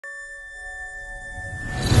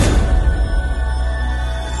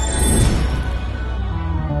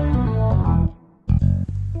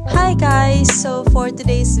guys! So for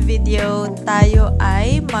today's video, tayo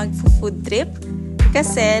ay mag-food trip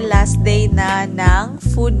kasi last day na ng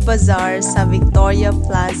food bazaar sa Victoria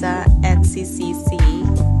Plaza, NCCC.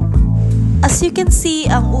 As you can see,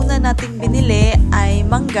 ang una nating binili ay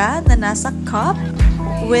mangga na nasa cup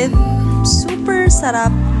with super sarap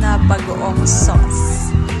na bagoong sauce.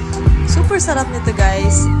 Super sarap nito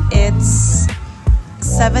guys. It's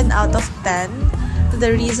 7 out of 10.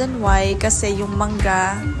 The reason why, kasi yung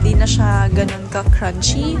mangga, di na siya ganun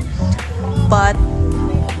ka-crunchy. But,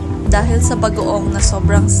 dahil sa bagoong na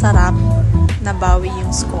sobrang sarap, nabawi yung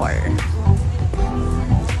score.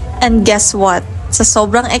 And guess what? Sa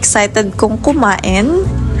sobrang excited kong kumain,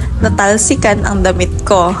 natalsikan ang damit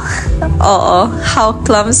ko. Oo, how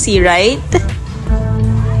clumsy, right?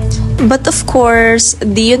 But of course,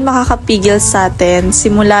 di yun makakapigil sa atin.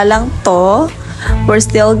 Simula lang to. We're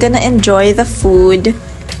still gonna enjoy the food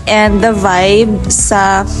and the vibe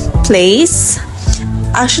sa place.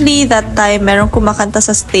 Actually, that time, meron kumakanta sa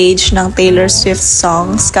stage ng Taylor Swift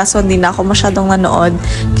songs. Kaso hindi na ako masyadong nanood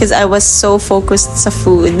because I was so focused sa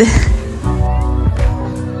food.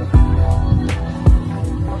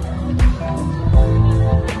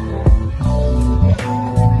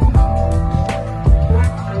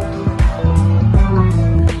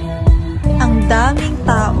 Daming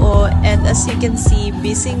tao, and as you can see,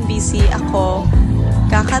 busy ako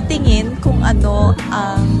kakatingin kung ano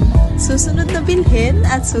ang susunod na bilhin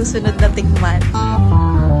at susunod na tikman.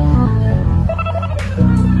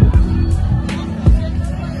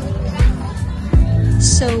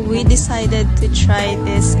 So we decided to try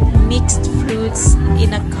this mixed fruits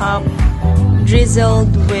in a cup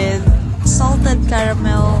drizzled with salted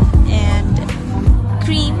caramel and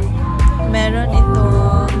cream. Meron ito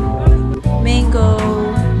mango,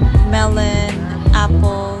 melon,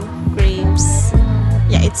 apple, grapes.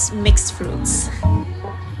 Yeah, it's mixed fruits.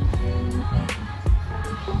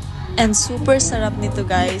 And super sarap nito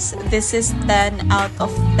guys. This is 10 out of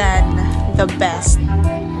 10. The best.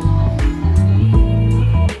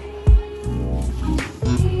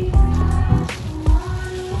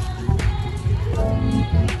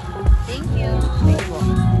 Thank you. Thank you.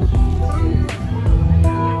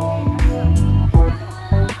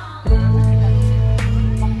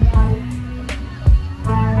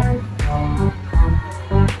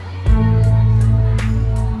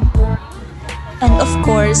 And of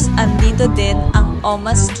course, andito din ang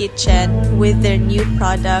Oma's Kitchen with their new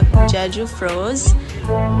product, Jeju Froze,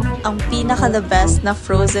 ang pinaka-the best na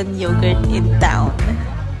frozen yogurt in town.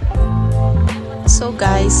 So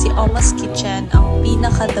guys, si Oma's Kitchen ang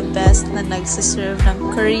pinaka-the best na nagsiserve ng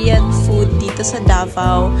Korean food dito sa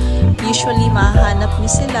Davao. Usually, mahanap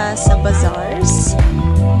niyo sila sa bazaars.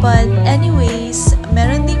 But anyways,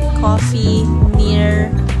 meron ding coffee near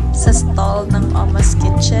sa stall ng Oma's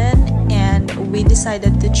Kitchen and we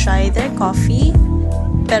decided to try their coffee.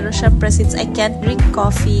 Pero syempre, since I can't drink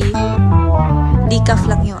coffee, decaf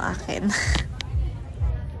lang yung akin.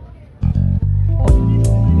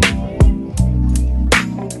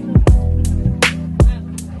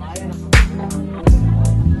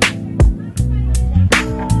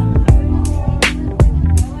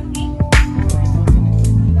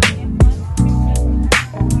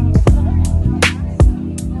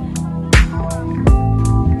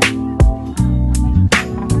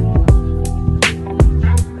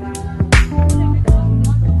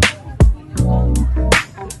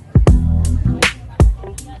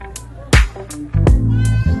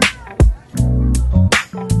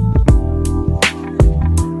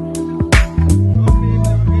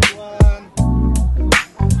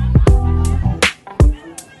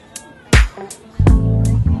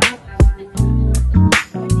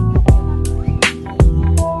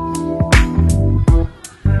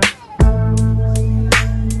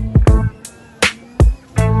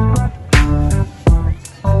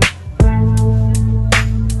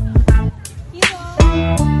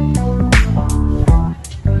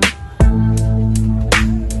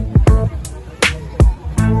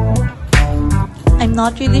 I'm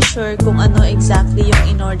not really sure kung ano exactly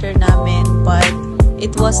yung in-order namin, but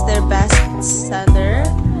it was their best seller,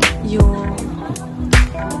 yung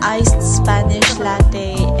iced Spanish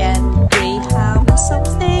latte and graham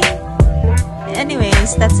something.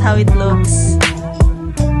 Anyways, that's how it looks.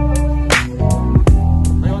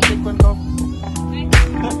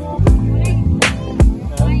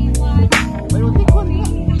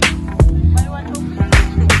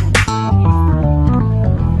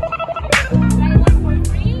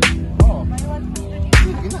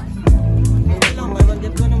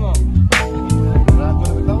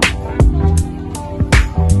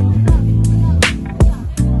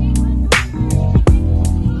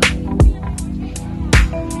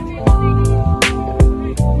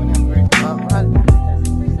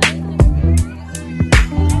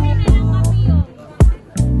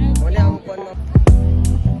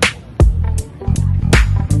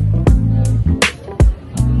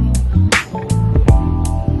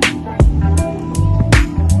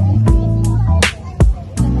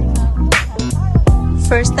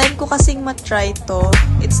 First time ko kasing matry to.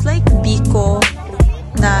 It's like biko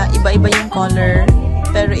na iba-iba yung color.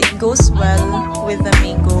 Pero it goes well with the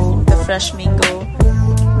mango, the fresh mango,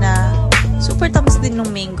 na super tamis din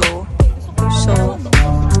ng mango. So,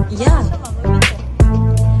 yeah.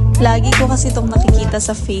 Lagi ko kasi itong nakikita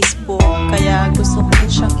sa Facebook, kaya gusto ko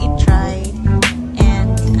din siyang i-try.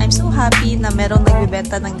 And I'm so happy na merong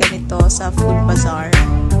nagbibenta ng ganito sa food bazaar.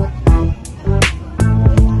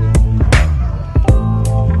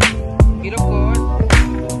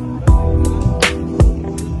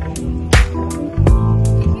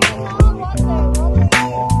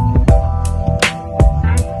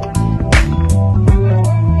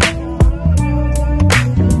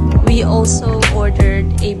 We also ordered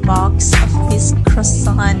a box of this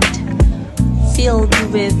croissant filled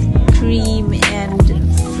with cream and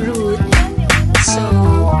fruit. So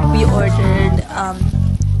we ordered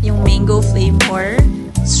yung mango flavor,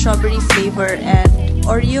 strawberry flavor, and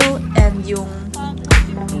Oreo, and yung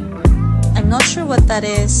I'm not sure what that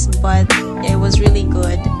is, but it was really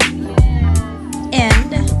good. And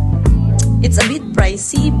it's a bit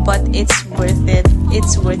pricey, but it's worth it.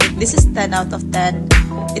 It's worth it. This is 10 out of 10.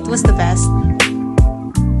 It was the best.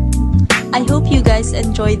 I hope you guys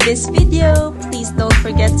enjoyed this video. Please don't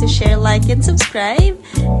forget to share, like, and subscribe.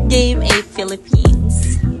 Ka-gameape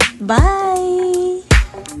Philippines. Bye!